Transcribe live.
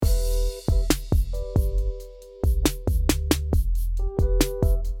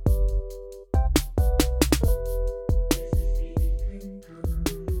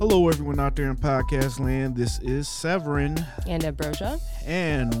Hello, everyone out there in podcast land. This is Severin and Ambrosia,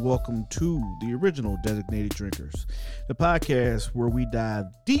 and welcome to the original Designated Drinkers, the podcast where we dive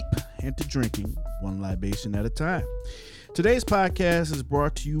deep into drinking one libation at a time. Today's podcast is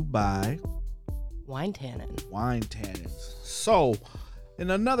brought to you by Wine Tannins. Wine Tannins. So,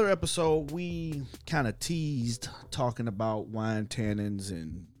 in another episode, we kind of teased talking about wine tannins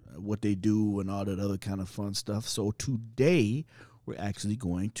and what they do and all that other kind of fun stuff. So today, we're actually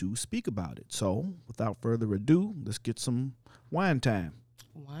going to speak about it. So, without further ado, let's get some wine time.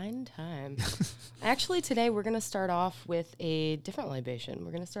 Wine time. Actually, today we're going to start off with a different libation.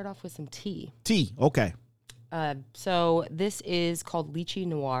 We're going to start off with some tea. Tea, okay. So this is called Lychee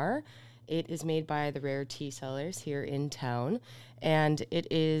Noir. It is made by the Rare Tea Sellers here in town, and it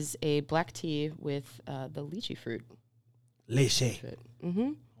is a black tea with the lychee fruit. Lychee.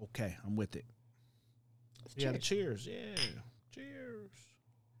 Mm-hmm. Okay, I'm with it. Yeah, cheers. Yeah. Cheers.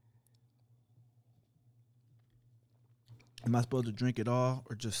 Am I supposed to drink it all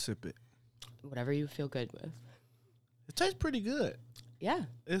or just sip it? Whatever you feel good with. It tastes pretty good. Yeah.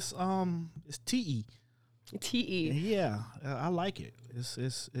 It's tea. Tea. Yeah, I like it.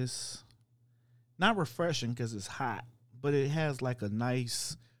 It's not refreshing because it's hot, but it has like a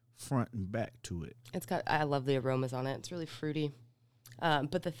nice front and back to it. I love the aromas on it. It's really fruity.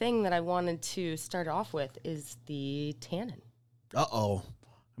 But the thing that I wanted to start off with is the tannin. Uh-oh.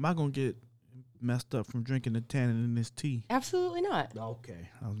 Am I going to get messed up from drinking the tannin in this tea? Absolutely not. Okay.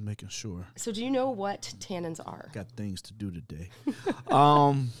 I was making sure. So do you know what tannins are? Got things to do today.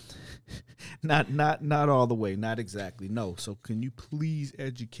 Not all the way. Not exactly. No. So can you please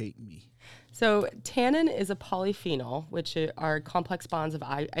educate me? So tannin is a polyphenol, which are complex bonds of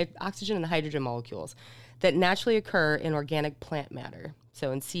oxygen and hydrogen molecules that naturally occur in organic plant matter.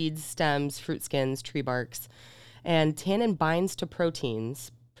 So in seeds, stems, fruit skins, tree barks. And tannin binds to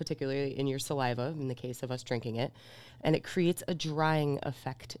proteins, particularly in your saliva, in the case of us drinking it, and it creates a drying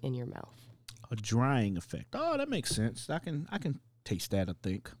effect in your mouth. A drying effect. Oh, that makes sense. I can taste that, I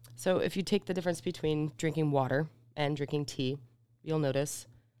think. So if you take the difference between drinking water and drinking tea, you'll notice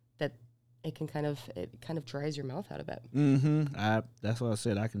that it kind of dries your mouth out a bit. Mm-hmm. That's what I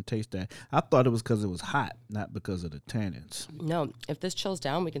said. I can taste that. I thought it was because it was hot, not because of the tannins. No, if this chills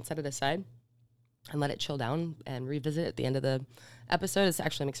down, we can set it aside and let it chill down and revisit at the end of the episode. This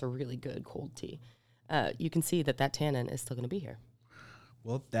actually makes a really good cold tea. You can see that tannin is still going to be here.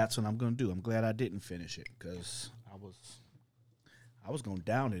 Well, that's what I'm going to do. I'm glad I didn't finish it because I was going to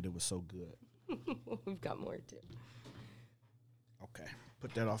down it. It was so good. We've got more too. Okay,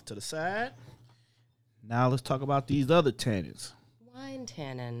 put that off to the side. Now let's talk about these other tannins. Wine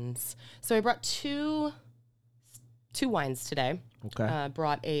tannins. So I brought two wines today. Okay.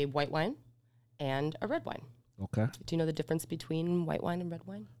 Brought a white wine and a red wine. Okay. Do you know the difference between white wine and red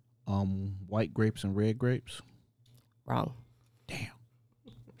wine? White grapes and red grapes. Wrong. Damn.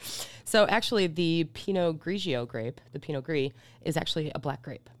 So actually, the Pinot Grigio grape, the Pinot Gris, is actually a black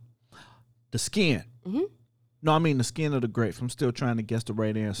grape. The skin. Mm-hmm. No, I mean the skin of the grapes. I'm still trying to guess the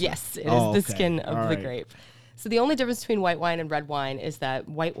right answer. Yes, it is the skin of the right. grape. So the only difference between white wine and red wine is that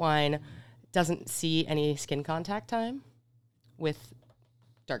white wine doesn't see any skin contact time with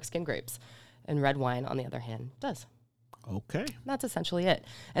dark skin grapes. And red wine, on the other hand, does. Okay. That's essentially it.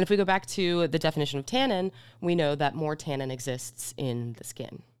 And if we go back to the definition of tannin, we know that more tannin exists in the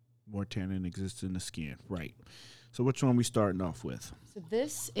skin. More tannin exists in the skin. Right. So which one are we starting off with? So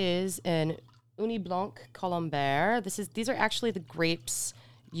this is an Uni Blanc Colombier. These are actually the grapes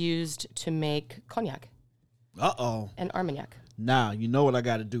used to make cognac. Uh-oh. And Armagnac. Now, you know what I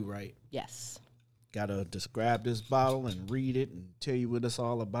got to do, right? Yes. Got to describe this bottle and read it and tell you what it's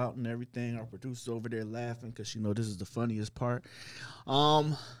all about and everything. Our producer's over there laughing because you know this is the funniest part.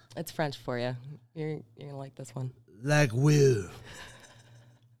 It's French for you. You're going to like this one. Laguiole.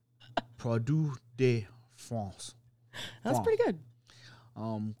 Produit de France. That's pretty good.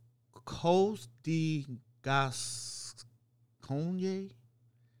 Côte de Gascogne.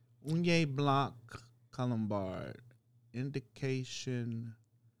 Uni Blanc Colombier. Indication...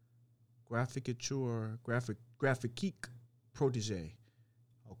 Graphique Protégé.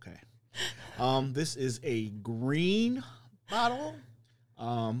 Okay. This is a green bottle.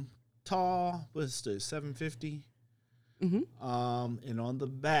 Tall, what's this, 750? Mm-hmm. And on the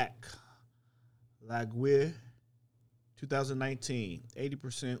back, Laguiole, 2019,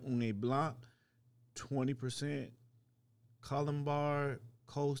 80% Uni Blanc, 20% Colombier,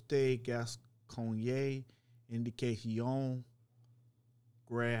 Côte de Gascogne, Indication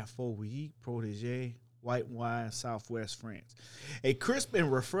Graphique Protégé, white wine, Southwest France. A crisp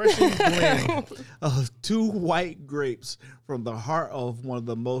and refreshing blend of 2 white grapes from the heart of one of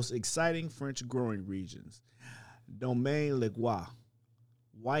the most exciting French growing regions, Domaine Legois.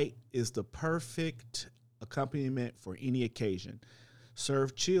 White is the perfect accompaniment for any occasion.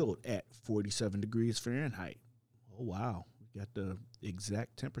 Served chilled at 47 degrees Fahrenheit. Oh, wow. We got the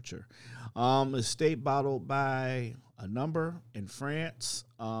exact temperature. It's state bottled by a number in France.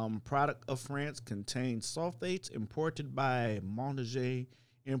 Product of France contains sulfates imported by Montague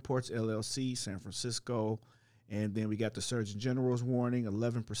Imports LLC, San Francisco. And then we got the Surgeon General's warning,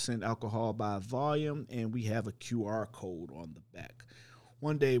 11% alcohol by volume, and we have a QR code on the back.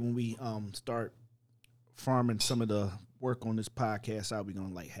 One day when we start farming some of the work on this podcast out, we're going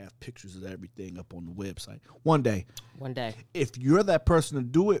to like have pictures of everything up on the website. One day. If you're that person to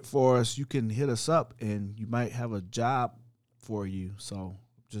do it for us, you can hit us up and you might have a job for you. So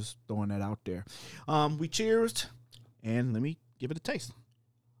just throwing that out there. We cheersed, and let me give it a taste.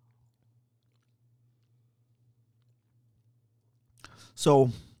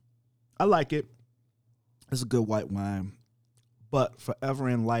 So I like it. It's a good white wine. But forever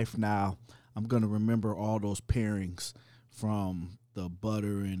in life now, I'm going to remember all those pairings from the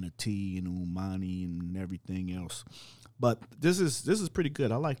butter and the tea and the umami and everything else. But this is pretty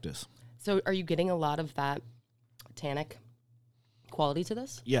good. I like this. So are you getting a lot of that tannic quality to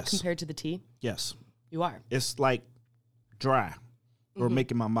this? Yes. Compared to the tea? Yes. You are. It's like dry or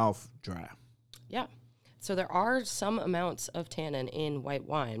making my mouth dry. Yeah. So there are some amounts of tannin in white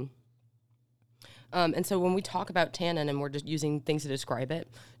wine. And so when we talk about tannin, and we're just using things to describe it,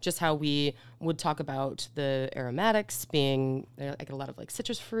 just how we would talk about the aromatics being, I get a lot of like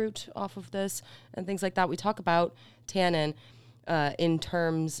citrus fruit off of this and things like that. We talk about tannin in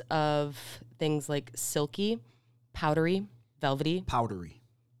terms of things like silky, powdery, velvety,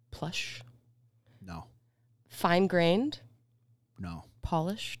 plush, no, fine-grained, no,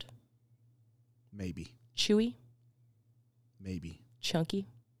 polished, maybe, chewy, maybe, chunky,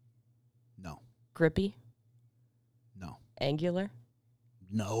 no, grippy, no, angular,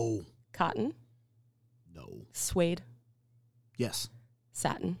 no, cotton, no, suede, yes,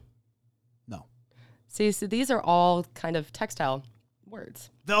 satin. no. See, so these are all kind of textile words.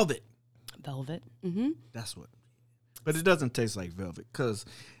 Velvet. Mm-hmm. That's what. But it doesn't taste like velvet because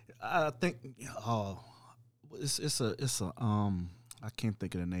I think it's a I can't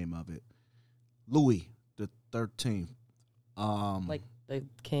think of the name of it. Louis the 13th. Like the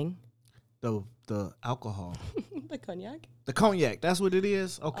king? The alcohol. The cognac? The cognac. That's what it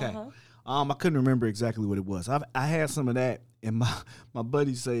is? Okay. I couldn't remember exactly what it was. I had some of that, and my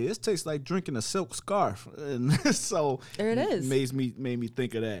buddy say it tastes like drinking a silk scarf, and so there it is. Made me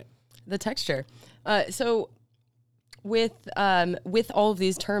think of that. The texture. So with all of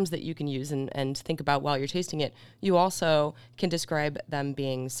these terms that you can use and think about while you're tasting it, you also can describe them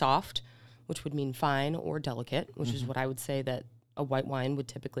being soft, which would mean fine, or delicate, which is what I would say that a white wine would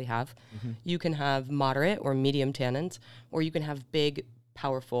typically have. You can have moderate or medium tannins, or you can have big,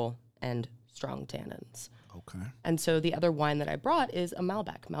 powerful, and strong tannins. Okay. And so the other wine that I brought is a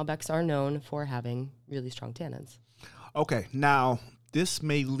Malbec. Malbecs are known for having really strong tannins. Okay. Now, this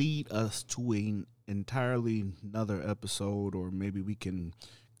may lead us to an entirely another episode, or maybe we can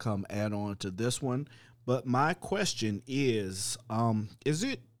come add on to this one. But my question is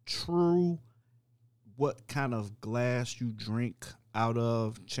it true what kind of glass you drink out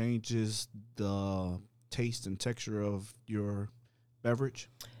of changes the taste and texture of your beverage?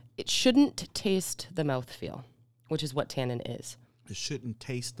 It shouldn't taste the mouthfeel, which is what tannin is. It shouldn't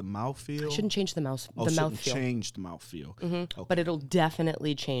taste the mouthfeel? It shouldn't change the mouthfeel. Shouldn't change the mouthfeel. Okay. But it'll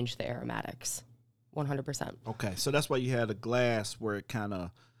definitely change the aromatics, 100%. Okay, so that's why you had a glass where it kind of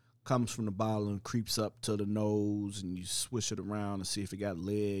comes from the bottle and creeps up to the nose, and you swish it around to see if it got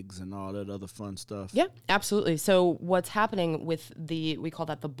legs and all that other fun stuff. Yeah, absolutely. So what's happening with we call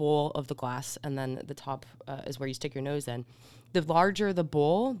that the bowl of the glass, and then the top is where you stick your nose in. The larger the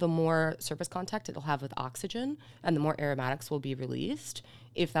bowl, the more surface contact it'll have with oxygen, and the more aromatics will be released.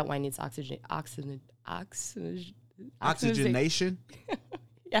 If that wine needs Oxygenation?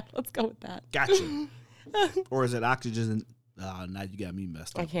 Yeah, let's go with that. Gotcha. Or is it oxygen? Now you got me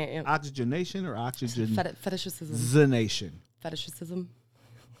messed up. I can't. Yeah. Oxygenation or oxygen? Fetishism. Zenation. Fetishism.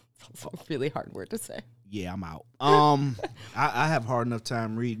 It's also a really hard word to say. Yeah, I'm out. I have hard enough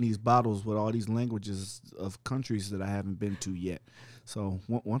time reading these bottles with all these languages of countries that I haven't been to yet. So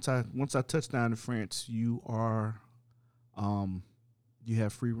once I touch down in France, you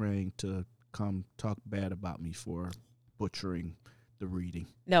have free reign to come talk bad about me for butchering the reading.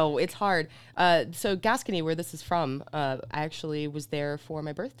 No, it's hard. So Gascony, where this is from, I actually was there for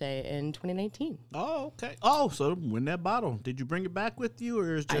my birthday in 2019. Oh, okay. Oh, so win that bottle. Did you bring it back with you,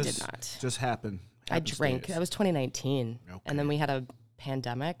 or is just I did not. Just happened? I drank. That was 2019, Okay. and then we had a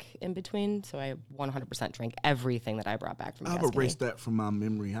pandemic in between, so I 100% drank everything that I brought back from Gascony. I've erased that from my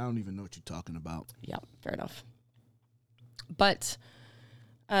memory. I don't even know what you're talking about. Yeah, fair enough. But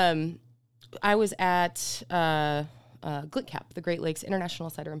I was at GLITCAP, the Great Lakes International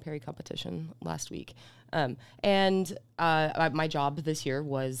Cider and Perry Competition, last week. And my job this year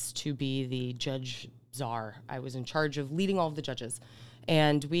was to be the judge czar. I was in charge of leading all of the judges.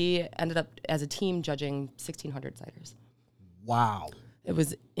 And we ended up, as a team, judging 1,600 ciders. Wow. It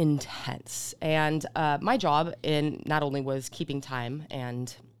was intense. And my job not only was keeping time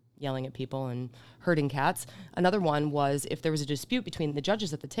and yelling at people and herding cats, another one was if there was a dispute between the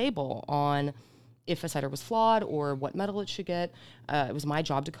judges at the table on if a cider was flawed or what medal it should get, it was my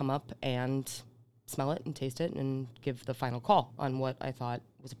job to come up and smell it and taste it and give the final call on what I thought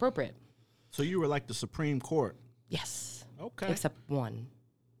was appropriate. So you were like the Supreme Court. Yes. Okay. Except one.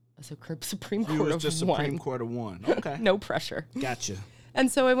 So Supreme You Court was of just one. Supreme Court of one. Okay. No pressure. Gotcha. And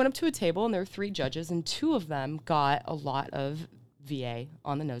so I went up to a table, and there were 3 judges, and 2 of them got a lot of VA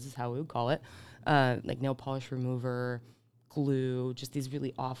on the nose, is how we would call it, like nail polish remover, glue, just these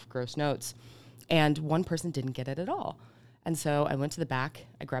really off, gross notes. And one person didn't get it at all. And so I went to the back,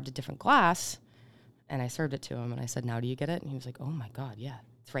 I grabbed a different glass, and I served it to him, and I said, "Now do you get it?" And he was like, "Oh my God, yeah,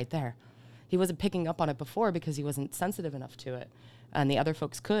 it's right there." He wasn't picking up on it before because he wasn't sensitive enough to it. And the other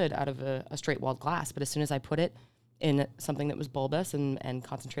folks could out of a straight-walled glass. But as soon as I put it in something that was bulbous and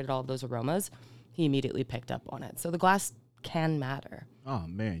concentrated all of those aromas, he immediately picked up on it. So the glass can matter. Oh,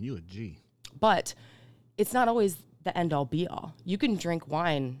 man, you a G. But it's not always the end-all, be-all. You can drink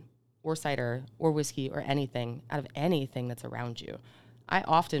wine or cider or whiskey or anything out of anything that's around you. I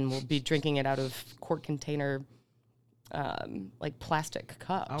often will be drinking it out of quart container, like plastic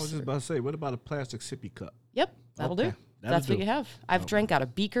cups. I was just about to say, what about a plastic sippy cup? Yep, that'll do. That's what you have. I've drank out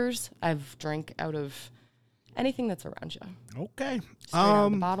of beakers. I've drank out of anything that's around you. Okay. Straight out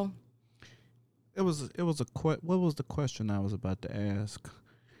of the bottle. What was the question I was about to ask?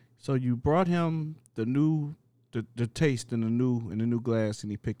 So you brought him the taste in the new glass,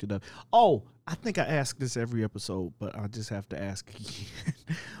 and he picked it up. Oh, I think I ask this every episode, but I just have to ask again.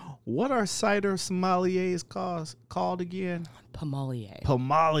 What are cider sommeliers called again?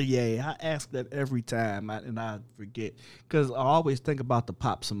 Sommelier. I ask that every time, and I forget, because I always think about the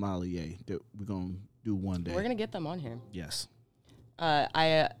pop sommelier that we're going to do one day. We're going to get them on here. Yes.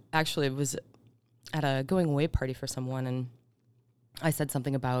 I actually was at a going away party for someone, and I said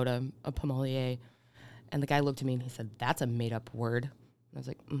something about a sommelier, and the guy looked at me and he said, "That's a made-up word." And I was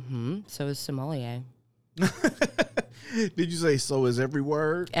like, so is sommelier. Did you say so is every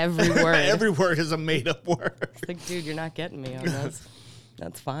word? Every word. Every word is a made-up word. It's like, dude, you're not getting me on this.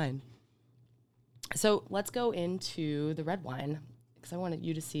 That's fine. So let's go into the red wine, because I wanted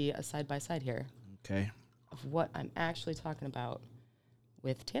you to see a side-by-side here. Okay. Of what I'm actually talking about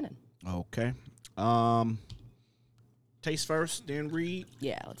with tannin. Okay. Taste first, then read.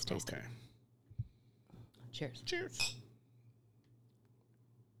 Yeah, let's taste it. Okay. Cheers. Cheers.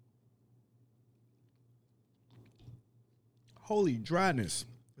 Holy dryness.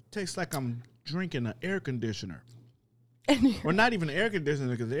 It tastes like I'm drinking an air conditioner. Or not even an air conditioner,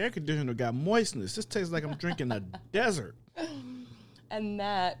 because the air conditioner got moistness. This tastes like I'm drinking a desert. And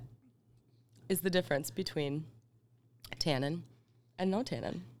that is the difference between tannin and no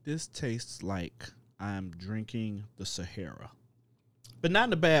tannin. This tastes like I'm drinking the Sahara. But not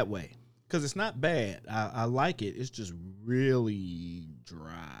in a bad way, because it's not bad. I like it. It's just really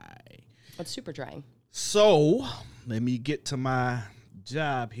dry. It's super drying. So let me get to my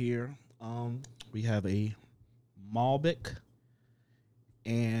job here. We have a Malbec,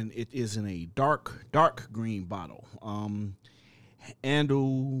 and it is in a dark green bottle.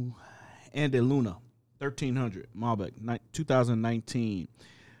 Andeluna 1300 Malbec 2019.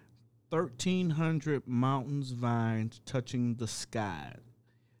 1,300 mountains, vines touching the sky.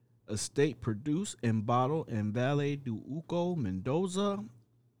 Estate produced and bottled in Valle do Uco, Mendoza,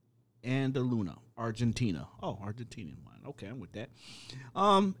 Andeluna, Argentina. Oh, Argentinian wine. Okay, I'm with that.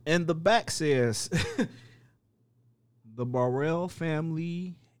 And the back says the Barrel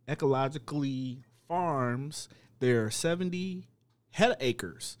family ecologically farms their 70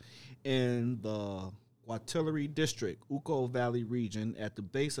 hectares in the Guatilary District, Uco Valley region at the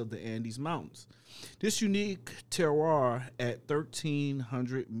base of the Andes Mountains. This unique terroir at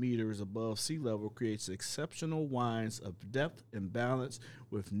 1,300 meters above sea level creates exceptional wines of depth and balance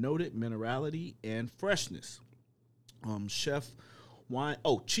with noted minerality and freshness. Chef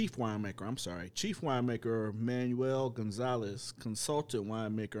Chief winemaker. I'm sorry. Chief winemaker Manuel Gonzalez, consultant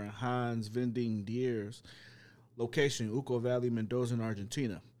winemaker Hans Vending Diers. Location, Uco Valley, Mendoza,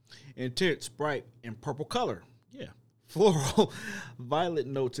 Argentina. Intense, bright, and purple color. Yeah. Floral, violet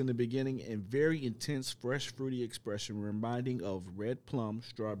notes in the beginning and very intense, fresh, fruity expression reminding of red plum,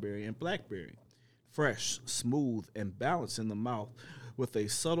 strawberry, and blackberry. Fresh, smooth, and balanced in the mouth with a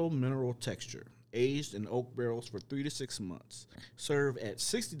subtle mineral texture. Aged in oak barrels for 3 to 6 months. Serve at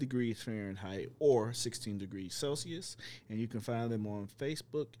 60 degrees Fahrenheit or 16 degrees Celsius. And you can find them on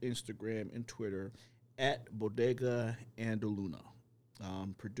Facebook, Instagram, and Twitter at Bodega Andaluna.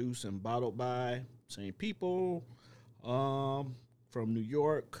 Produced and bottled by same people from New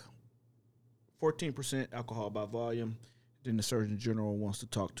York. 14% alcohol by volume. Then the Surgeon General wants to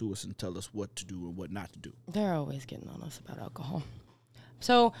talk to us and tell us what to do and what not to do. They're always getting on us about alcohol.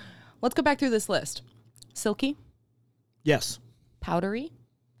 So let's go back through this list. Silky. Yes. Powdery.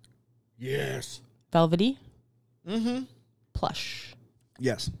 Yes. Velvety. Mm-hmm. Plush.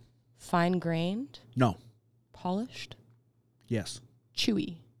 Yes. Fine-grained. No. Polished. Yes.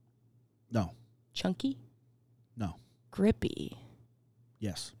 Chewy. No. Chunky. No. Grippy.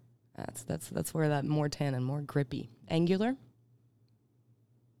 Yes. That's where that more tannin, more grippy. Angular.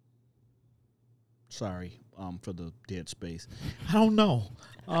 Sorry, for the dead space. I don't know.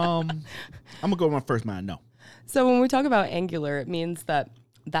 I'm gonna go with my first mind. No. So when we talk about angular, it means that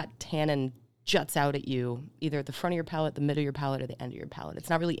tannin juts out at you either at the front of your palate, the middle of your palate, or the end of your palate. It's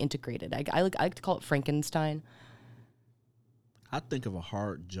not really integrated. I like to call it Frankenstein. I think of a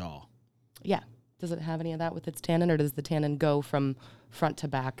hard jaw. Yeah. Does it have any of that with its tannin, or does the tannin go from front to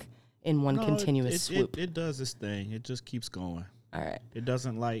back in one continuous swoop? It does this thing. It just keeps going. All right. It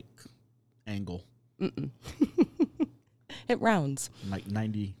doesn't like angle. Mm-mm. It rounds. Like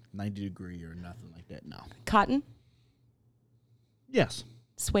 90 degree or nothing like that. No. Cotton. Yes.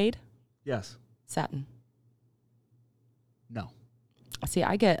 Suede. Yes. Satin. No. See,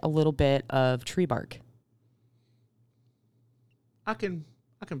 I get a little bit of tree bark. I can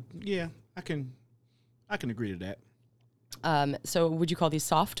agree to that. So would you call these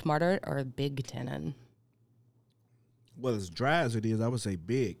soft, moderate, or big tannin? Well, as dry as it is, I would say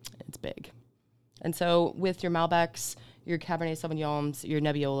big. It's big. And so with your Malbecs, your Cabernet Sauvignons, your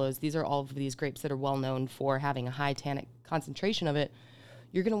Nebbiolos, these are all of these grapes that are well known for having a high tannic concentration of it.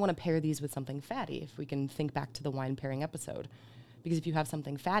 You're going to want to pair these with something fatty, if we can think back to the wine pairing episode. Because if you have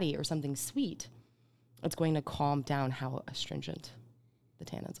something fatty or something sweet, it's going to calm down how astringent the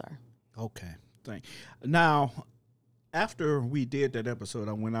tannins are. Okay. Now, after we did that episode,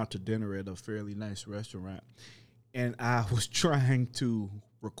 I went out to dinner at a fairly nice restaurant, and I was trying to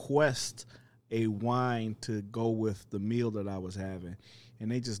request a wine to go with the meal that I was having,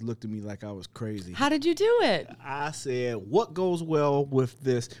 and they just looked at me like I was crazy. How did you do it? I said, what goes well with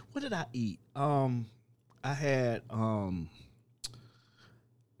this? What did I eat? I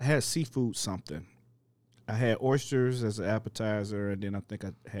had seafood something. I had oysters as an appetizer, and then I think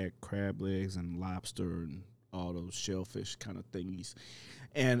I had crab legs and lobster and all those shellfish kind of thingies.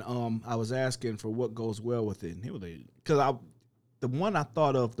 And I was asking for what goes well with it. And it was because the one I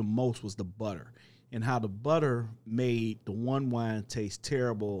thought of the most was the butter, and how the butter made the one wine taste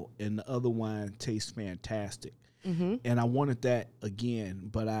terrible and the other wine taste fantastic. Mm-hmm. And I wanted that again,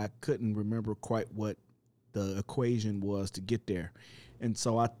 but I couldn't remember quite what the equation was to get there. And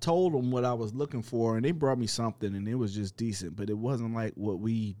so I told them what I was looking for, and they brought me something, and it was just decent. But it wasn't like what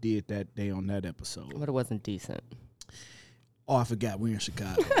we did that day on that episode. But it wasn't decent. Oh, I forgot. We're in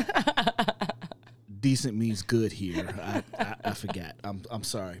Chicago. Decent means good here. I forgot. I'm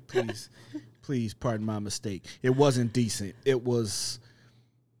sorry. Please pardon my mistake. It wasn't decent. It was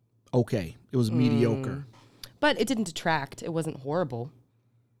okay. It was mediocre. But it didn't detract. It wasn't horrible.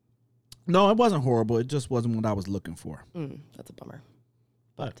 No, it wasn't horrible. It just wasn't what I was looking for. That's a bummer.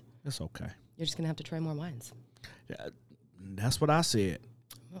 But it's okay. You're just going to have to try more wines. Yeah, that's what I said.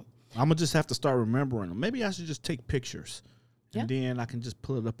 I'm going to just have to start remembering them. Maybe I should just take pictures. And then I can just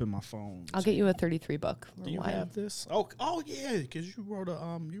pull it up in my phone. I'll get you a 33 book. Do you have this? Oh yeah, because you wrote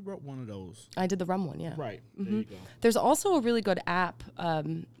one of those. I did the rum one, yeah. Right. There you go. There's also a really good app,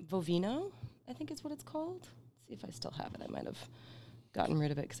 Vivino, I think is what it's called. Let's see if I still have it. I might have gotten rid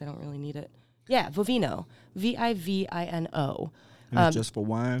of it because I don't really need it. Yeah, Vivino. Vivino. And it's just for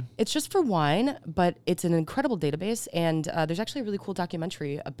wine? It's just for wine, but it's an incredible database, and there's actually a really cool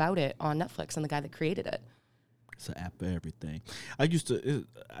documentary about it on Netflix and the guy that created it. It's an app for everything. I used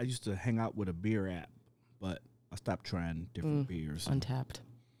to hang out with a beer app, but I stopped trying different beers. Untapped.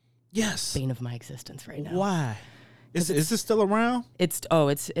 Yes. Bane of my existence right now. Why? Is it still around?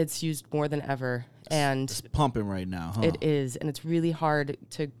 It's used more than ever, and it's pumping right now, huh? It is, and it's really hard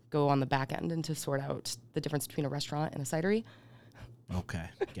to go on the back end and to sort out the difference between a restaurant and a cidery. Okay,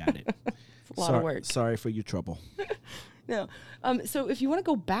 got it. It's a lot of work. Sorry for your trouble. No. So if you want to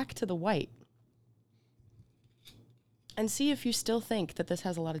go back to the white and see if you still think that this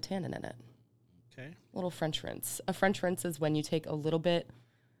has a lot of tannin in it. Okay. A little French rinse. A French rinse is when you take a little bit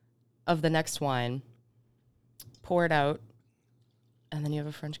of the next wine, pour it out, and then you have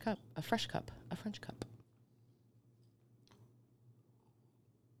a French cup.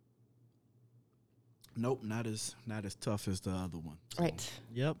 Nope, not as tough as the other one. So, right.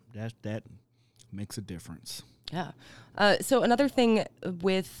 Yep, that makes a difference. Yeah. So another thing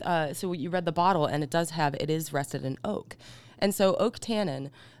with so you read the bottle, and it is rested in oak, and so oak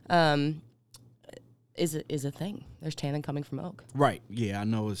tannin is a thing. There's tannin coming from oak. Right. Yeah, I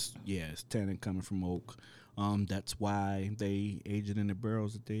know. It's tannin coming from oak. That's why they age it in the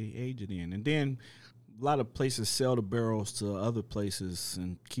barrels that they age it in, and then a lot of places sell the barrels to other places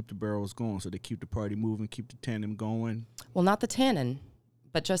and keep the barrels going, so they keep the party moving, keep the tannin going. Well, not the tannin,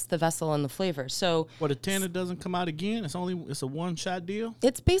 but just the vessel and the flavor. So, the tannin doesn't come out again. It's a one-shot deal.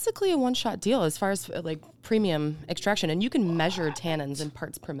 It's basically a one-shot deal as far as like premium extraction, and you can measure tannins in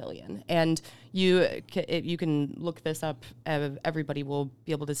parts per million. And you can look this up. Everybody will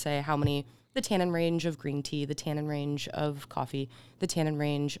be able to say how many. The tannin range of green tea, the tannin range of coffee, the tannin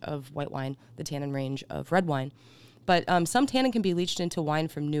range of white wine, the tannin range of red wine. But some tannin can be leached into wine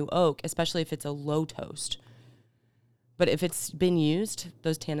from new oak, especially if it's a low toast. But if it's been used,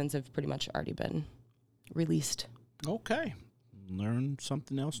 those tannins have pretty much already been released. Okay. Learn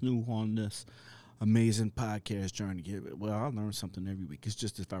something else new on this amazing podcast journey. Well, I learn something every week. It's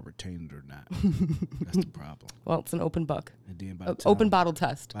just if I retain it or not. That's the problem. Well, it's an open book. And then open bottle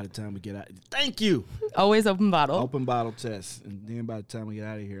test. By the time we get out, thank you. Always open bottle. Open bottle test. And then by the time we get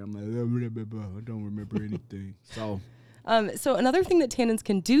out of here, I'm like, I don't remember anything. So another thing that tannins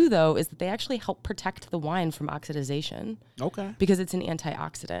can do, though, is that they actually help protect the wine from oxidization. Okay. Because it's an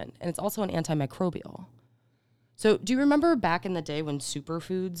antioxidant, and it's also an antimicrobial. So do you remember back in the day when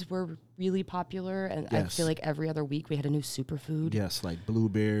superfoods were really popular? And yes. I feel like every other week we had a new superfood. Yes, like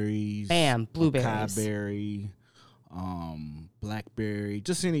blueberries. Bam, blueberries. Acai blackberry,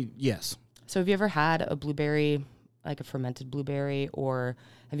 just any, yes. So have you ever had a blueberry, like a fermented blueberry, or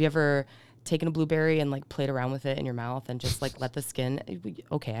have you ever taken a blueberry and like played around with it in your mouth and just like let the skin?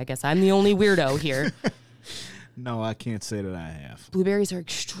 Okay, I guess I'm the only weirdo here. No, I can't say that I have. Blueberries are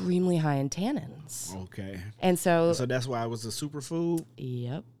extremely high in tannins. Okay. And so that's why it was a superfood?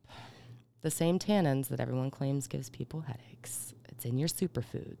 Yep. The same tannins that everyone claims gives people headaches. It's in your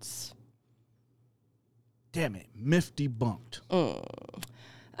superfoods. Damn it. Myth debunked.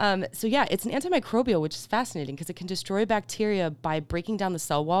 So yeah, it's an antimicrobial, which is fascinating because it can destroy bacteria by breaking down the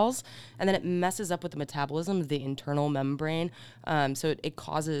cell walls, and then it messes up with the metabolism of the internal membrane. So it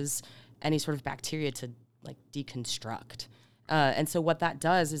causes any sort of bacteria to like deconstruct. And so what that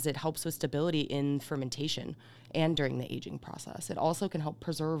does is it helps with stability in fermentation and during the aging process. It also can help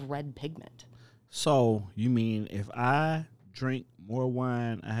preserve red pigment. So you mean if I drink more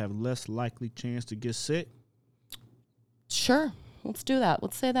wine, I have less likely chance to get sick? Sure. Let's do that.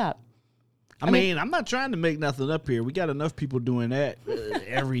 Let's say that. I mean, I'm not trying to make nothing up here. We got enough people doing that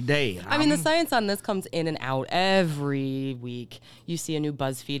every day. I mean, the science on this comes in and out every week. You see a new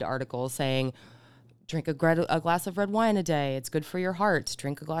BuzzFeed article saying, drink a glass of red wine a day. It's good for your heart.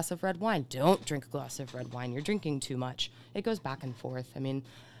 Drink a glass of red wine. Don't drink a glass of red wine. You're drinking too much. It goes back and forth. I mean,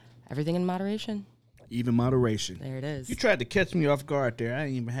 everything in moderation. Even moderation. There it is. You tried to catch me off guard there. I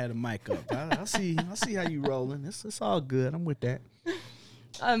ain't even had a mic up. I'll see how you rolling. It's all good. I'm with that.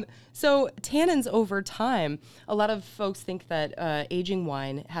 So tannins over time, a lot of folks think that aging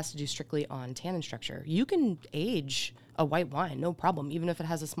wine has to do strictly on tannin structure. You can age a white wine, no problem, even if it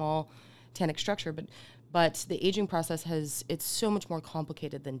has a small tannic structure, but the aging process it's so much more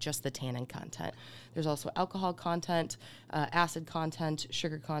complicated than just the tannin content. There's also alcohol content, acid content,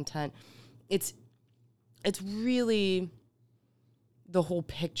 sugar content. It's really the whole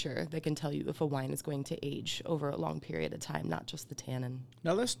picture that can tell you if a wine is going to age over a long period of time, not just the tannin.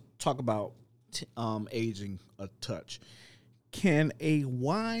 Now let's talk about aging a touch. Can a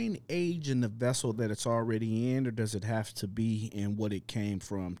wine age in the vessel that it's already in, or does it have to be in what it came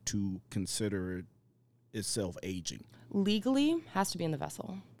from to consider itself aging? Legally, has to be in the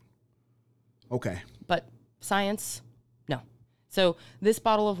vessel. Okay. But science, no. So this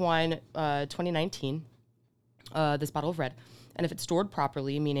bottle of wine, 2019, this bottle of red, And if it's stored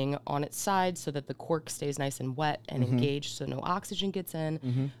properly, meaning on its side so that the cork stays nice and wet and engaged so no oxygen gets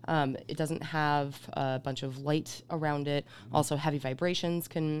in, it doesn't have a bunch of light around it. Also, heavy vibrations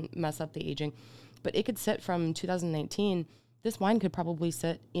can mess up the aging. But it could sit from 2019. This wine could probably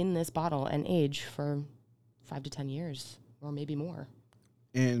sit in this bottle and age for 5 to 10 years or maybe more.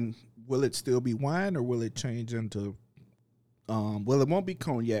 And will it still be wine, or will it change into... well, it won't be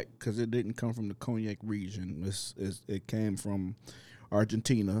cognac because it didn't come from the cognac region. It came from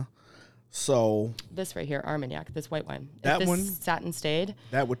Argentina. So this right here, Armagnac, this white wine. That if this one sat and stayed,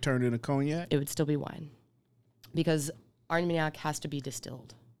 that would turn into cognac. It would still be wine because Armagnac has to be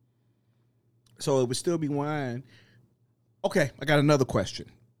distilled. So it would still be wine. Okay, I got another question.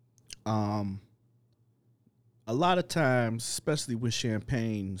 A lot of times, especially with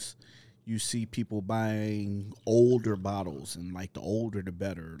champagnes, you see people buying older bottles, and like the older the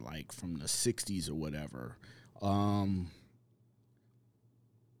better, like from the 60s or whatever.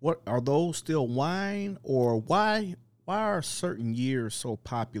 What are those still wine, or why are certain years so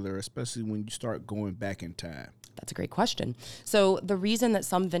popular, especially when you start going back in time? That's a great question. So the reason that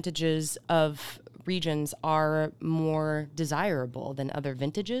some vintages of regions are more desirable than other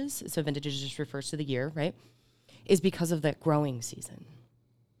vintages, so vintages just refers to the year, right, is because of the growing season.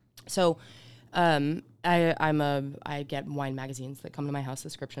 So I get wine magazines that come to my house,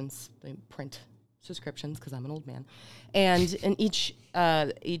 subscriptions, they print subscriptions because I'm an old man. And in each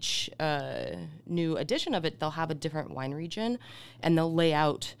new edition of it, they'll have a different wine region, and they'll lay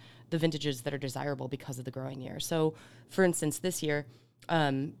out the vintages that are desirable because of the growing year. So, for instance, this year,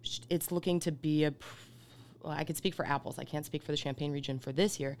 it's looking to be well, I could speak for apples. I can't speak for the Champagne region for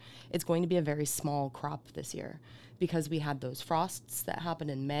this year. It's going to be a very small crop this year because we had those frosts that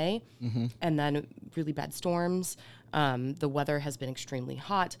happened in May and then really bad storms. The weather has been extremely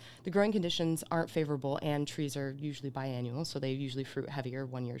hot. The growing conditions aren't favorable, and trees are usually biannual, so they usually fruit heavier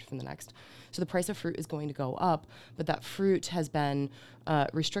one year from the next. So the price of fruit is going to go up, but that fruit has been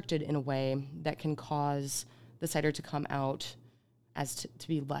restricted in a way that can cause the cider to come out as to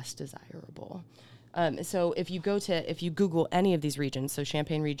be less desirable. So if you Google any of these regions, so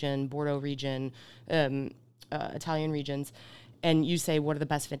Champagne region, Bordeaux region, Italian regions, and you say, what are the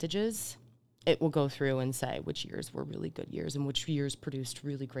best vintages? It will go through and say which years were really good years and which years produced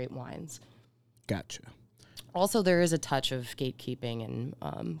really great wines. Gotcha. Also, there is a touch of gatekeeping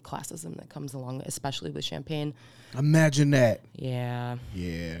and classism that comes along, especially with Champagne. Imagine that. Yeah.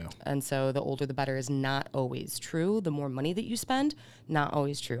 Yeah. And so the older the better is not always true. The more money that you spend, not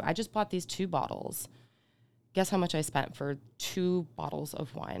always true. I just bought these 2 bottles. Guess how much I spent for 2 bottles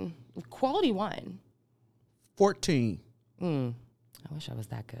of wine? Quality wine. 14. I wish I was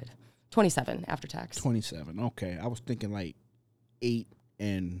that good. 27 after tax. 27. Okay. I was thinking like 8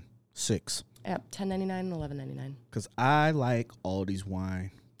 and 6. Yep, $10.99 and $11.99. Because I like all these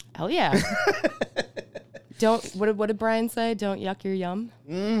wine. Hell yeah. What did Brian say? Don't yuck your yum?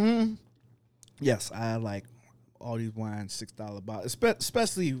 Mm-hmm. Yes, I like all these wines, $6 bottles.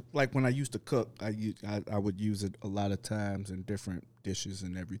 Especially like when I used to cook, I would use it a lot of times in different dishes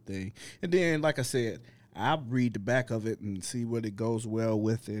and everything. And then, like I said, I'll read the back of it and see what it goes well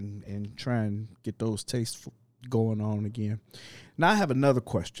with, and try and get those tastes going on again. Now I have another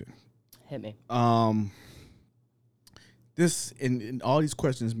question. Hit me. This and all these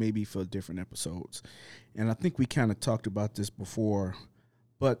questions may be for different episodes, and I think we kind of talked about this before,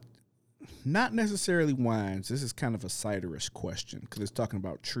 but not necessarily wines. This is kind of a ciderish question because it's talking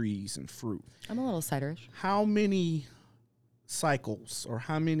about trees and fruit. I'm a little ciderish. How many cycles or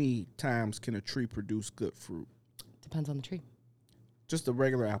how many times can a tree produce good fruit? Depends on the tree. Just a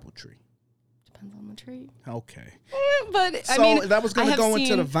regular apple tree. Depends on the tree. Okay. But so I mean, that was going to go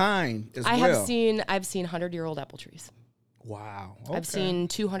into the vine as well. I've seen 100-year-old apple trees. Wow. Okay. I've seen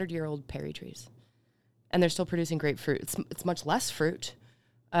 200-year-old perry trees, and they're still producing great fruit. It's much less fruit,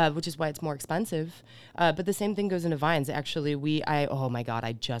 which is why it's more expensive. But the same thing goes into vines. Actually, oh my God,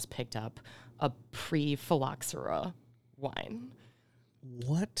 I just picked up a pre-phylloxera wine.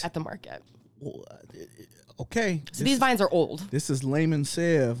 What? At the market. Okay. So these vines are old. This is Layman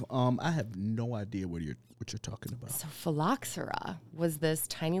Sev. I have no idea what you're talking about. So phylloxera was this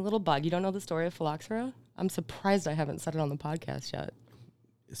tiny little bug. You don't know the story of phylloxera? I'm surprised I haven't said it on the podcast yet.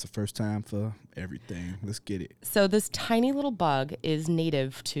 It's the first time for everything. Let's get it. So this tiny little bug is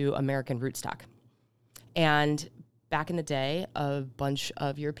native to American rootstock. And back in the day, a bunch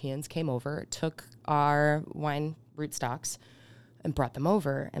of Europeans came over, took our wine rootstocks, and brought them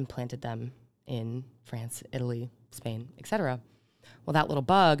over and planted them in France, Italy, Spain, etc. Well, that little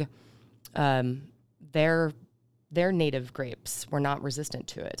bug, their native grapes were not resistant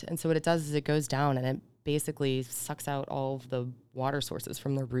to it. And so what it does is it goes down and it basically sucks out all of the water sources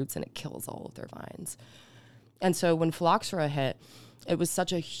from their roots and it kills all of their vines. And so when phylloxera hit, it was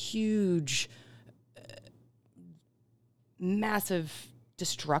such a huge, massive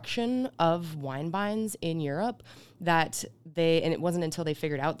destruction of wine vines in Europe that and it wasn't until they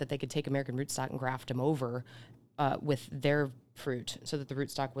figured out that they could take American rootstock and graft them over with their fruit so that the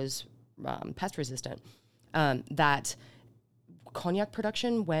rootstock was pest resistant, that cognac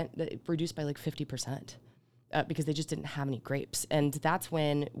production reduced by like 50%. Because they just didn't have any grapes. And that's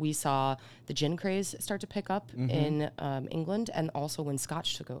when we saw the gin craze start to pick up in England, and also when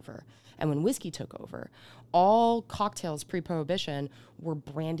Scotch took over and when whiskey took over. All cocktails pre-Prohibition were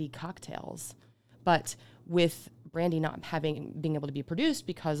brandy cocktails. But with brandy not being able to be produced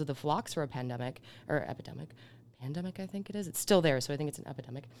because of the phylloxera epidemic, I think it is. It's still there, so I think it's an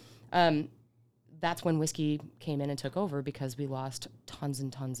epidemic. That's when whiskey came in and took over because we lost tons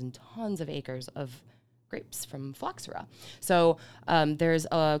and tons and tons of acres of grapes from phylloxera. So there's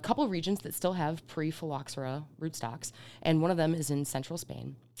a couple of regions that still have pre-phylloxera rootstocks, and one of them is in central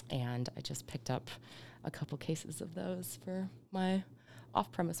Spain. And I just picked up a couple cases of those for my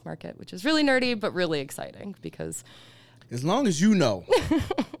off-premise market, which is really nerdy but really exciting because... As long as you know.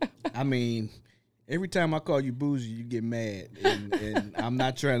 I mean, every time I call you bougie, you get mad. And I'm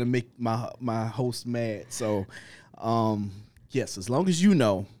not trying to make my host mad. So, yes, as long as you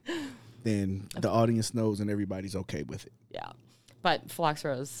know, then the audience knows and everybody's okay with it. Yeah. But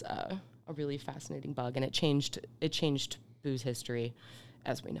phylloxera is a really fascinating bug, and it changed booze history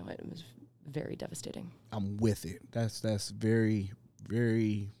as we know it. It was very devastating. I'm with it. That's very,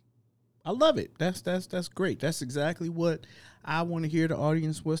 very... I love it. That's great. That's exactly what I want to hear the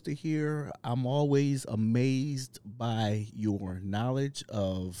audience wants to hear. I'm always amazed by your knowledge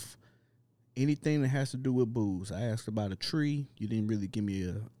of anything that has to do with booze. I asked about a tree. You didn't really give me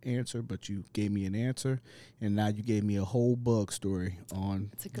an answer, but you gave me an answer. And now you gave me a whole bug story on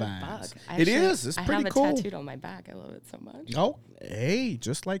It's a good vines. bug. It is. It's pretty cool. I have it tattooed on my back. I love it so much. Oh, hey,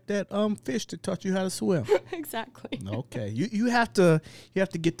 just like that fish that taught you how to swim. Exactly. Okay. You have to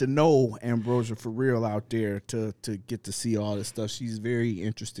get to know Ambrosia for real out there to get to see all this stuff. She's a very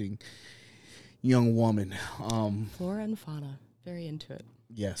interesting young woman. Flora and fauna. Very into it.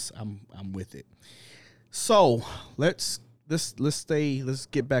 Yes, I'm with it. So let's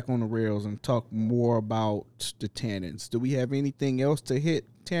get back on the rails and talk more about the tannins. Do we have anything else to hit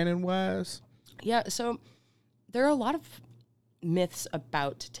tannin wise? Yeah, so there are a lot of myths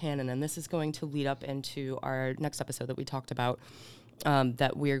about tannin, and this is going to lead up into our next episode that we talked about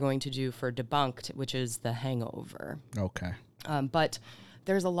that we are going to do for Debunked, which is the hangover. Okay. But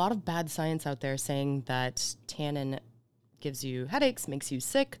there's a lot of bad science out there saying that tannin gives you headaches, makes you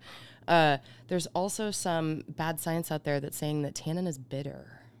sick. There's also some bad science out there that's saying that tannin is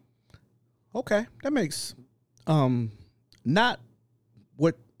bitter. Okay, that makes not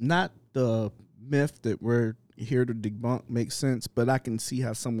the myth that we're here to debunk makes sense, but I can see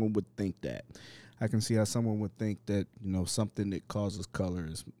how someone would think that. I can see how someone would think that, something that causes color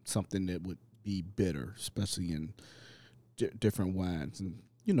is something that would be bitter, especially in different wines. And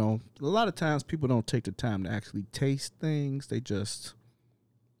a lot of times people don't take the time to actually taste things. They just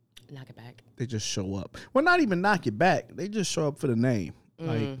knock it back. They just show up. Well, not even knock it back. They just show up for the name.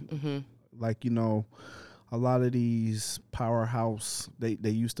 Like a lot of these powerhouse, they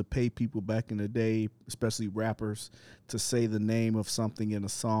used to pay people back in the day, especially rappers, to say the name of something in a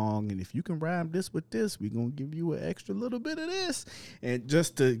song. And if you can rhyme this with this, we're going to give you an extra little bit of this. And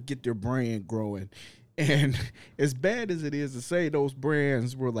just to get their brand growing. And as bad as it is to say, those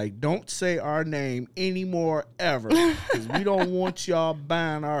brands were like, don't say our name anymore ever, because we don't want y'all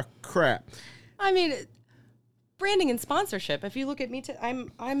buying our crap. I mean, branding and sponsorship. If you look at me,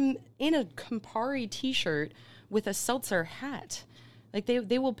 I'm in a Campari T-shirt with a seltzer hat. Like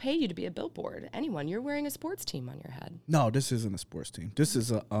they will pay you to be a billboard. Anyone, you're wearing a sports team on your head. No, this isn't a sports team. This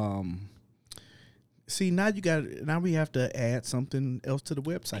is a See, now we have to add something else to the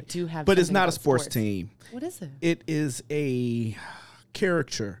website. I do have, but it's not a sports team. What is it? It is a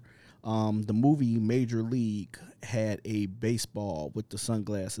caricature. The movie Major League had a baseball with the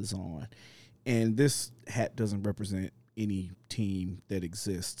sunglasses on, and this hat doesn't represent any team that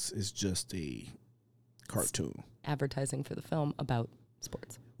exists. It's just a cartoon. It's advertising for the film about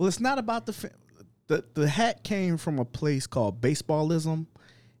sports. Well, it's not about the hat came from a place called Baseballism,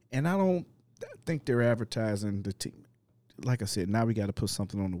 and I don't think they're advertising the team. Like I said, now we got to put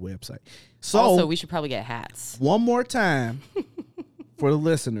something on the website. So also, we should probably get hats. One more time for the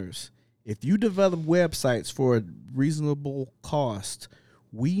listeners. If you develop websites for a reasonable cost,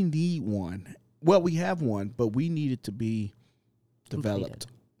 we need one. Well, we have one, but we need it to be developed.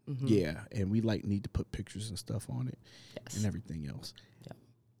 Yeah, and we need to put pictures and stuff on it and everything else. Yep.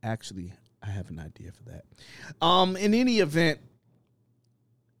 Actually, I have an idea for that. In any event,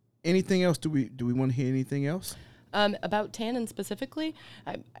 anything else? Do we want to hear anything else? About tannin specifically,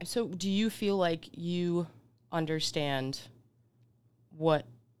 so do you feel like you understand what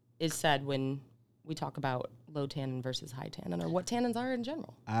is said when we talk about low tannin versus high tannin, or what tannins are in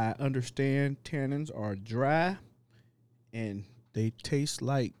general? I understand tannins are dry, and they taste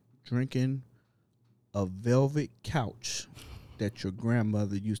like drinking a velvet couch that your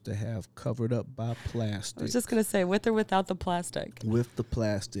grandmother used to have covered up by plastic. I was just going to say, with or without the plastic? With the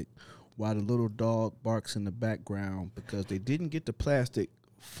plastic, while the little dog barks in the background, because they didn't get the plastic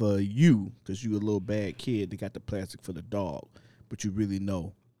for you because you were a little bad kid. They got the plastic for the dog, but you really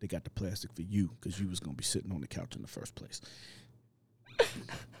know they got the plastic for you because you was going to be sitting on the couch in the first place.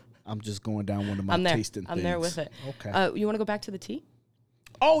 I'm just going down one of my tasting things. I'm there with it. Okay. You want to go back to the tea?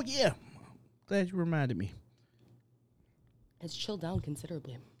 Oh, yeah. Glad you reminded me. It's chilled down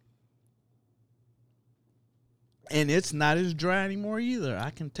considerably. And it's not as dry anymore either. I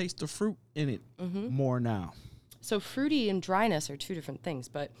can taste the fruit in it more now. So fruity and dryness are two different things,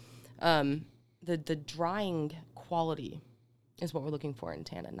 but the drying quality is what we're looking for in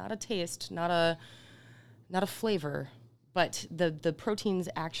tannin. Not a taste, not a flavor, but the proteins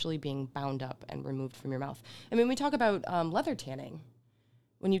actually being bound up and removed from your mouth. I mean, we talk about leather tanning.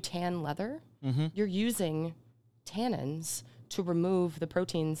 When you tan leather, you're using tannins to remove the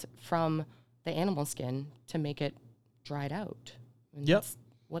proteins from the animal skin to make it dried out. And that's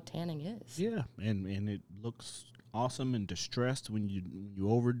what tanning is. Yeah, and it looks awesome and distressed when you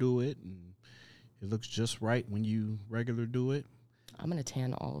overdo it, and it looks just right when you regular do it. I'm going to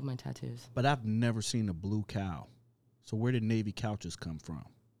tan all of my tattoos. But I've never seen a blue cow. So where did Navy couches come from?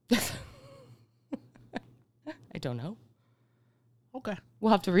 I don't know. Okay.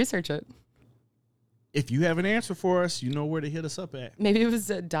 We'll have to research it. If you have an answer for us, you know where to hit us up at. Maybe it was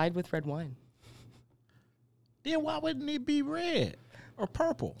dyed with red wine. Then why wouldn't it be red or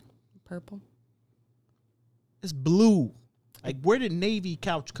purple? Purple? It's blue. Like, where did Navy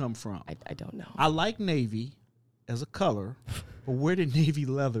couch come from? I don't know. I like navy as a color, but where did navy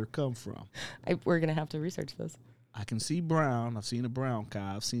leather come from? We're going to have to research this. I can see brown. I've seen a brown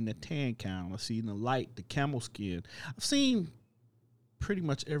cow. I've seen the tan cow. I've seen the light, the camel skin. I've seen pretty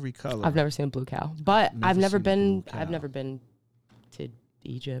much every color. I've never seen a blue cow, but I've never been to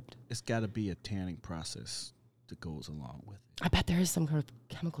Egypt. It's got to be a tanning process that goes along with it. I bet there is some kind of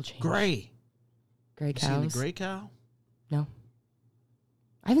chemical change. Gray cows. Seen a gray cow? No.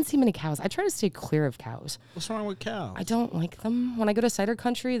 I haven't seen many cows. I try to stay clear of cows. What's wrong with cows? I don't like them. When I go to cider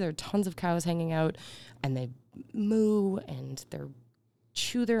country, there are tons of cows hanging out, and they moo, and they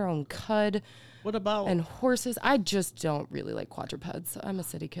chew their own cud. What about... And horses. I just don't really like quadrupeds. I'm a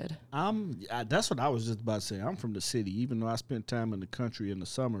city kid. That's what I was just about to say. I'm from the city. Even though I spent time in the country in the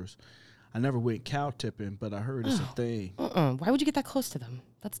summers, I never went cow tipping, but I heard it's a thing. Why would you get that close to them?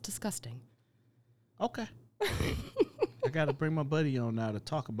 That's disgusting. Okay. I got to bring my buddy on now to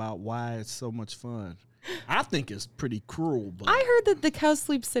talk about why it's so much fun. I think it's pretty cruel. But I heard that the cows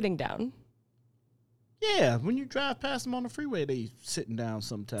sleep sitting down. Yeah, when you drive past them on the freeway, they sitting down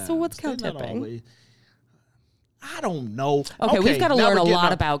sometimes. So what's cow tipping? I don't know. Okay, we've got to learn a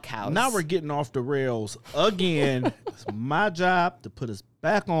lot about cows. Now we're getting off the rails again. It's my job to put us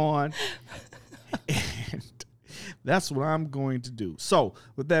back on. And that's what I'm going to do. So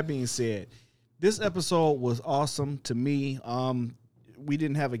with that being said, this episode was awesome to me. We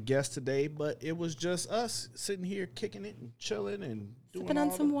didn't have a guest today, but it was just us sitting here kicking it and chilling and sipping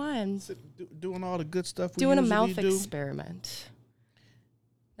on some wine, doing all the good stuff. Doing a mouth experiment,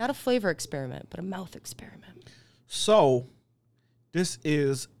 not a flavor experiment, but a mouth experiment. So, this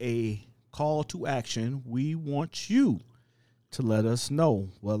is a call to action. We want you to let us know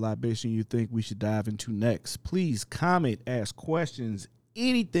what libation you think we should dive into next. Please comment, ask questions,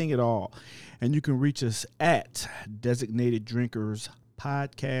 anything at all. And you can reach us at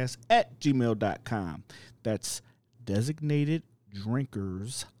designateddrinkerspodcast@gmail.com. That's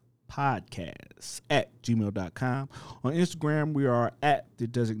designateddrinkerspodcast@gmail.com. On Instagram, we are at the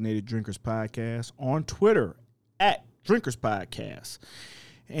Designated Drinkers Podcast. On Twitter, at Drinkers Podcast.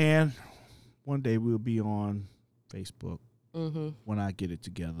 And one day we'll be on Facebook when I get it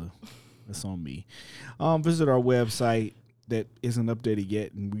together. That's on me. Visit our website that isn't updated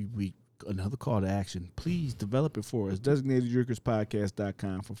yet, and we another call to action. Please develop it for us.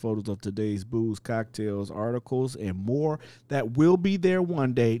 DesignatedDrinkersPodcast.com for photos of today's booze, cocktails, articles, and more that will be there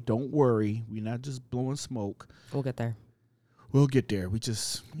one day. Don't worry. We're not just blowing smoke. We'll get there. We'll get there. We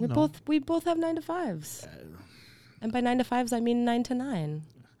both have 9 to 5s. And by 9 to 5s, I mean 9 to 9.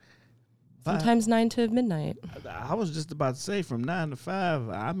 Sometimes 9 to midnight. I was just about to say from 9 to 5.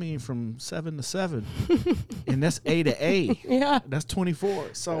 I mean from 7 to 7. And that's A to A. Yeah. That's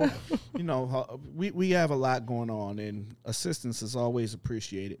 24. So, we have a lot going on, and assistance is always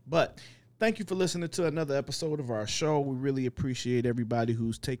appreciated. But thank you for listening to another episode of our show. We really appreciate everybody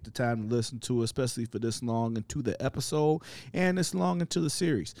who's take the time to listen to, especially for this long into the episode and this long into the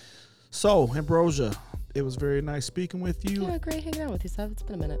series. So, Ambrosia, it was very nice speaking with you. Yeah, great hanging out with you, Sev. It's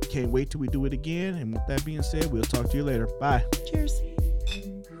been a minute. Can't wait till we do it again. And with that being said, we'll talk to you later. Bye. Cheers.